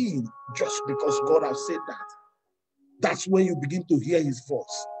your being, just because God has said that. That's when you begin to hear his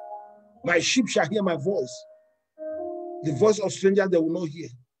voice. My sheep shall hear my voice. The voice of strangers they will not hear,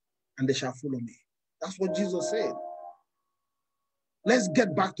 and they shall follow me. That's what Jesus said. Let's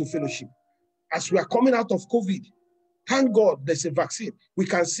get back to fellowship. As we are coming out of COVID, thank God there's a vaccine. We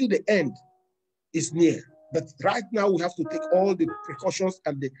can see the end is near. But right now, we have to take all the precautions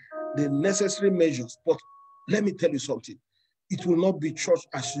and the necessary measures. But let me tell you something. It will not be church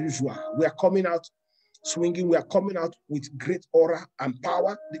as usual. We are coming out swinging. We are coming out with great aura and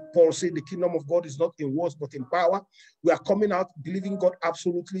power. Paul said the kingdom of God is not in words, but in power. We are coming out believing God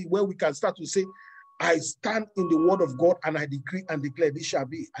absolutely, where we can start to say, I stand in the word of God and I decree and declare this shall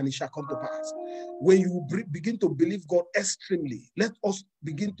be and it shall come to pass. When you begin to believe God extremely, let us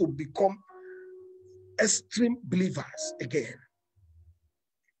begin to become extreme believers again.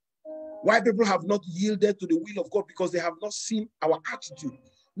 Why people have not yielded to the will of God? Because they have not seen our attitude.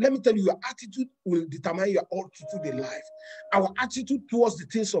 Let me tell you, your attitude will determine your altitude in life. Our attitude towards the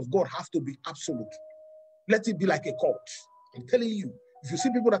things of God have to be absolute. Let it be like a cult. I'm telling you, if you see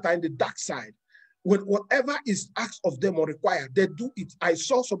people that are in the dark side, when whatever is asked of them or required, they do it. I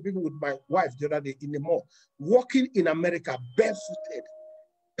saw some people with my wife the other day in the mall, walking in America barefooted,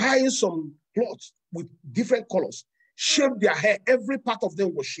 tying some clothes with different colors, shaved their hair. Every part of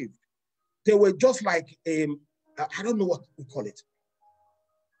them was shaved. They were just like, I don't know what we call it.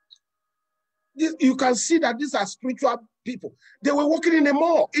 You can see that these are spiritual people. They were walking in a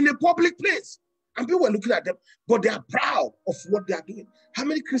mall, in a public place, and people were looking at them, but they are proud of what they are doing. How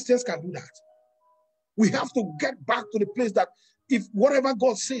many Christians can do that? We have to get back to the place that if whatever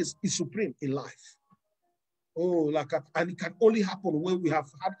God says is supreme in life. Oh, and it can only happen when we have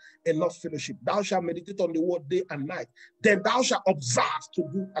had enough fellowship. Thou shalt meditate on the word day and night. Then thou shalt observe to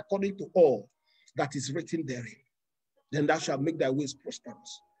do according to all that is written therein. Then thou shalt make thy ways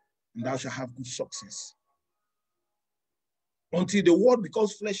prosperous, and thou shalt have good success. Until the word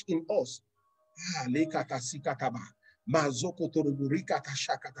becomes flesh in us.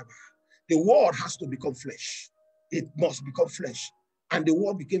 The word has to become flesh. It must become flesh. And the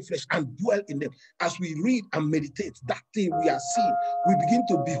word became flesh and dwell in them. As we read and meditate, that thing we are seeing, we begin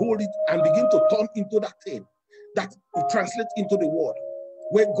to behold it and begin to turn into that thing that will translate into the word,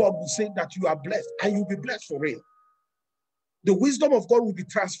 where God will say that you are blessed and you'll be blessed for real. The wisdom of God will be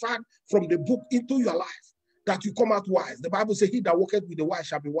transferred from the book into your life, that you come out wise. The Bible says, he that walketh with the wise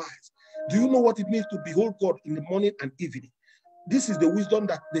shall be wise. Do you know what it means to behold God in the morning and evening? This is the wisdom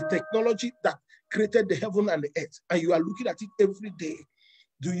that the technology that created the heaven and the earth, and you are looking at it every day.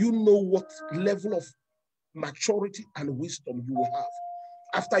 Do you know what level of maturity and wisdom you will have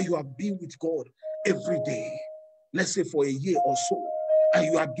after you have been with God every day? Let's say for a year or so, and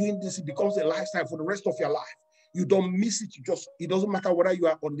you are doing this, it becomes a lifestyle for the rest of your life. You don't miss it. It doesn't matter whether you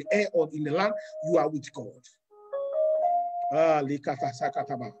are on the air or in the land, you are with God. And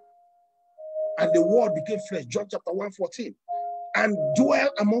the word became flesh, John chapter 1:14, and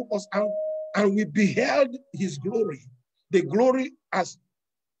dwell among us, and we beheld his glory, the glory as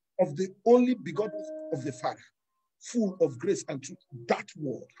of the only begotten of the Father, full of grace and truth. That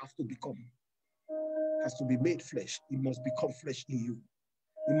word has to become has to be made flesh. It must become flesh in you.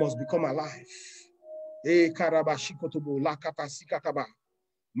 It must become alive. That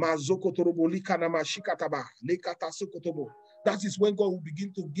is when God will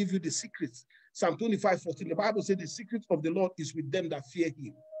begin to give you the secrets. Psalm 25:14, the Bible says the secret of the Lord is with them that fear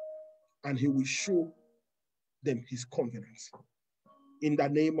him, and he will show them his covenants. In the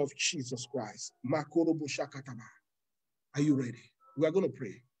name of Jesus Christ. Are you ready? We are going to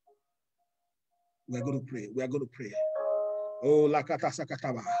pray. We are going to pray. We are going to pray. Oh, lakata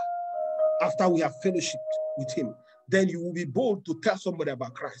sakataba. After we have fellowship with him, then you will be bold to tell somebody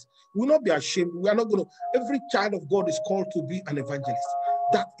about Christ. We will not be ashamed. We are not going to. Every child of God is called to be an evangelist.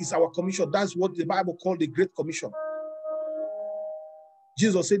 That is our commission. That's what the Bible called the Great Commission.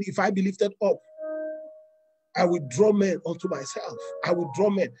 Jesus said, if I be lifted up, I will draw men unto myself. I will draw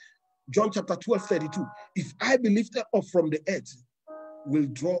men. John chapter 12:32. If I be lifted up from the earth, will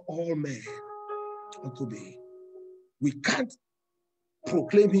draw all men unto me. We can't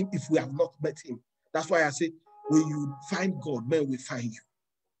proclaim him if we have not met him. That's why I say, when you find God, men will find you.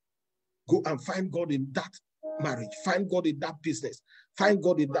 Go and find God in that marriage. Find God in that business. Find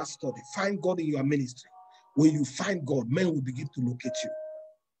God in that study. Find God in your ministry. When you find God, men will begin to locate you.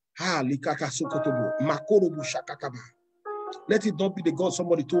 Let it not be the God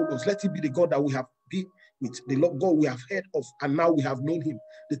somebody told us. Let it be the God that we have been with, the Lord God we have heard of, and now we have known him.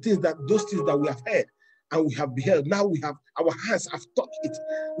 Those things that we have heard and we have beheld, now we have, our hands have touched it.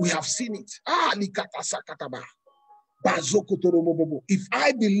 We have seen it. If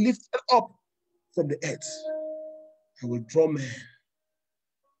I be lifted up from the earth, I will draw men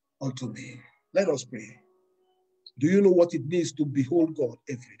unto me. Let us pray. Do you know what it means to behold God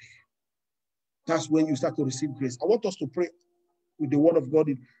every day? That's when you start to receive grace. I want us to pray with the word of God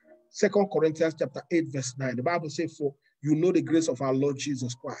in 2 Corinthians chapter 8, verse 9. The Bible says, for you know the grace of our Lord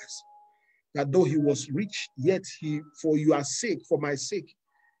Jesus Christ, that though he was rich, yet he, for your sake, for my sake,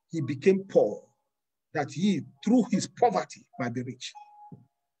 he became poor, that he, through his poverty, might be rich.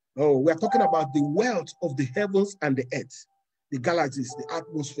 Oh, we are talking about the wealth of the heavens and the earth, the galaxies, the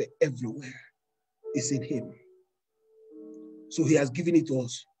atmosphere, everywhere is in him. So he has given it to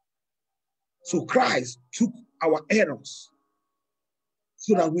us. So Christ took our errors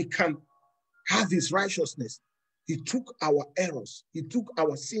so that we can have his righteousness. He took our errors. He took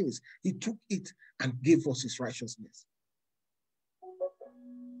our sins. He took it and gave us his righteousness.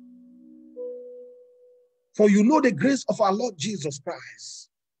 For you know the grace of our Lord Jesus Christ,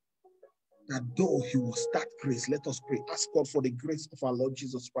 that though he was that grace, let us pray. Ask God for the grace of our Lord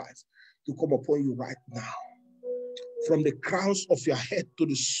Jesus Christ to come upon you right now. From the crowns of your head to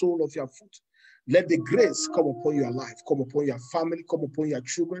the sole of your foot. Let the grace come upon your life, come upon your family, come upon your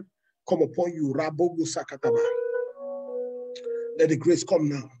children, come upon you. Rabogu Sakataba. Let the grace come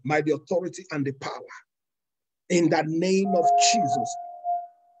now, by the authority and the power. In the name of Jesus.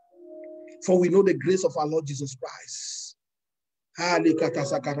 For we know the grace of our Lord Jesus Christ.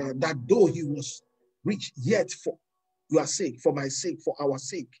 That though he was rich, yet for your sake, for my sake, for our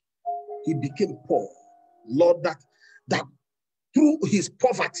sake, he became poor. Lord, that through his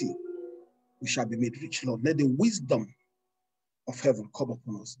poverty, we shall be made rich, Lord. Let the wisdom of heaven come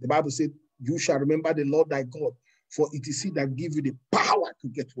upon us. The Bible said, you shall remember the Lord thy God, for it is he that gives you the power to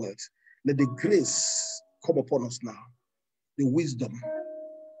get wealth. Let the grace come upon us now. The wisdom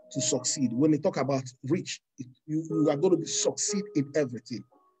to succeed. When they talk about rich, you are going to succeed in everything.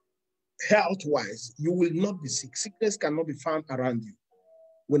 Health-wise, you will not be sick. Sickness cannot be found around you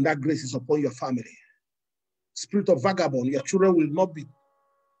when that grace is upon your family. Spirit of vagabond, your children will not be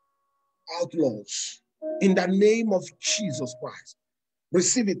outlaws. In the name of Jesus Christ,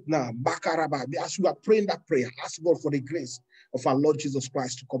 receive it now. Bakaraba. As you are praying that prayer, ask God for the grace of our Lord Jesus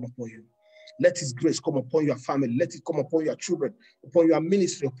Christ to come upon you. Let his grace come upon your family. Let it come upon your children, upon your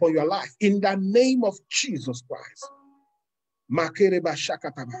ministry, upon your life. In the name of Jesus Christ. Makereba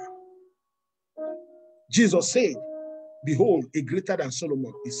shakataba. Jesus said, behold, a greater than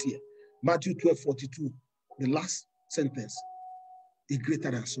Solomon is here. Matthew 12:42, the last sentence. A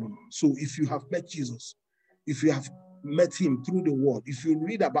greater than Solomon. So if you have met Jesus, if you have met him through the word, if you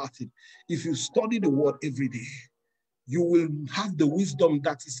read about him, if you study the word every day, you will have the wisdom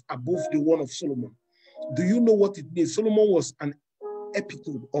that is above the one of Solomon. Do you know what it means? Solomon was an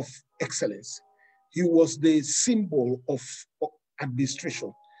epitome of excellence. He was the symbol of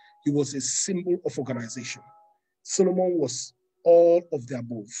administration. He was a symbol of organization. Solomon was all of the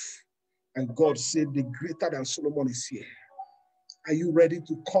above. And God said, the greater than Solomon is here. Are you ready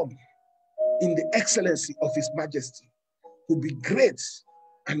to come in the excellency of his majesty, to be great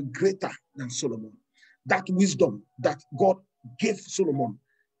and greater than Solomon? That wisdom that God gave Solomon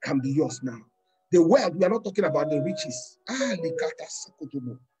can be yours now. The wealth, we are not talking about the riches.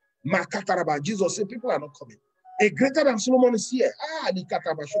 Jesus said, people are not coming. A greater than Solomon is here.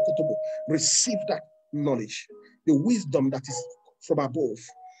 Receive that knowledge, the wisdom that is from above.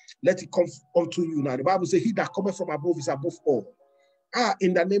 Let it come unto you now. The Bible says, he that cometh from above is above all.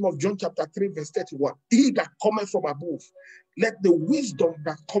 In the name of John chapter 3, verse 31, he that cometh from above, let the wisdom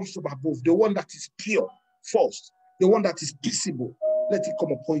that comes from above, the one that is pure first, the one that is peaceable, let it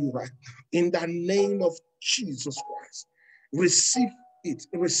come upon you right now. In the name of Jesus Christ, receive it,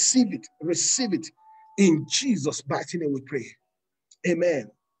 receive it, receive it. In Jesus' mighty name we pray. Amen.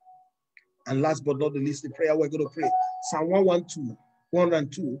 And last but not the least, the prayer we're going to pray, Psalm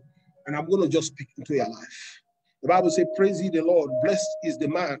 102, and I'm going to just speak into your life. The Bible says, praise ye the Lord. Blessed is the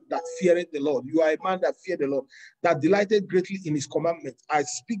man that feareth the Lord. You are a man that feared the Lord, that delighted greatly in his commandments. I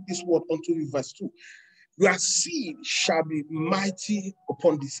speak this word unto you, verse 2. Your seed shall be mighty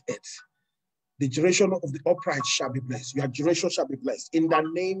upon this earth. The generation of the upright shall be blessed. Your generation shall be blessed. In the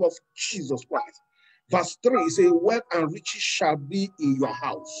name of Jesus Christ. Verse 3, it says, wealth and riches shall be in your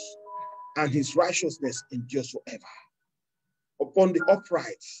house, and his righteousness endures forever. Upon the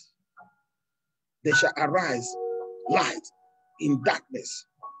upright, there shall arise light in darkness.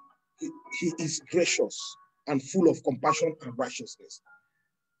 He is gracious and full of compassion and righteousness.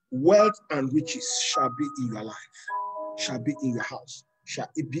 Wealth and riches shall be in your life, shall be in your house, shall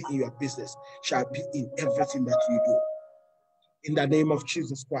it be in your business, shall be in everything that you do. In the name of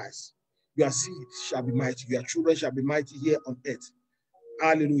Jesus Christ, your seed shall be mighty, your children shall be mighty here on earth.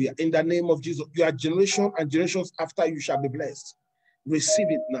 Hallelujah. In the name of Jesus, your generation and generations after you shall be blessed. Receive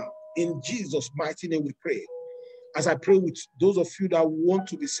it now. In Jesus' mighty name we pray. As I pray with those of you that want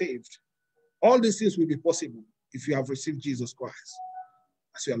to be saved, all these things will be possible if you have received Jesus Christ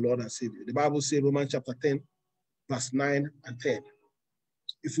as your Lord and Savior. The Bible says, Romans chapter 10, verse 9 and 10.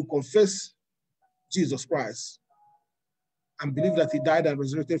 If you confess Jesus Christ and believe that he died and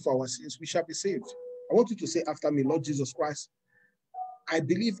resurrected for our sins, we shall be saved. I want you to say after me, Lord Jesus Christ, I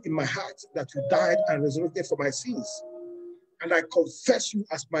believe in my heart that you died and resurrected for my sins. And I confess you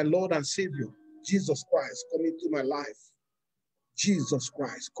as my Lord and Savior. Jesus Christ, come into my life. Jesus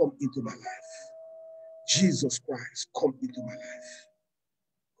Christ, come into my life. Jesus Christ, come into my life.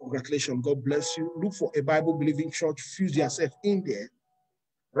 Congratulations. God bless you. Look for a Bible-believing church. Fuse yourself in there.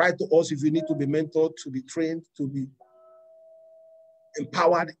 Write to us if you need to be mentored, to be trained, to be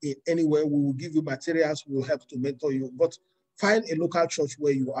empowered in any way. We will give you materials. We will help to mentor you. But find a local church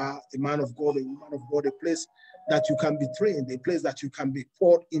where you are, a man of God, a woman of God, a place that you can be trained, a place that you can be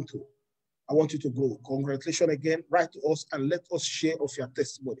poured into. I want you to go. Congratulations again. Write to us and let us share of your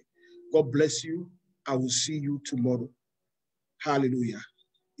testimony. God bless you. I will see you tomorrow. Hallelujah.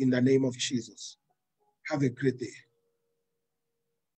 In the name of Jesus. Have a great day.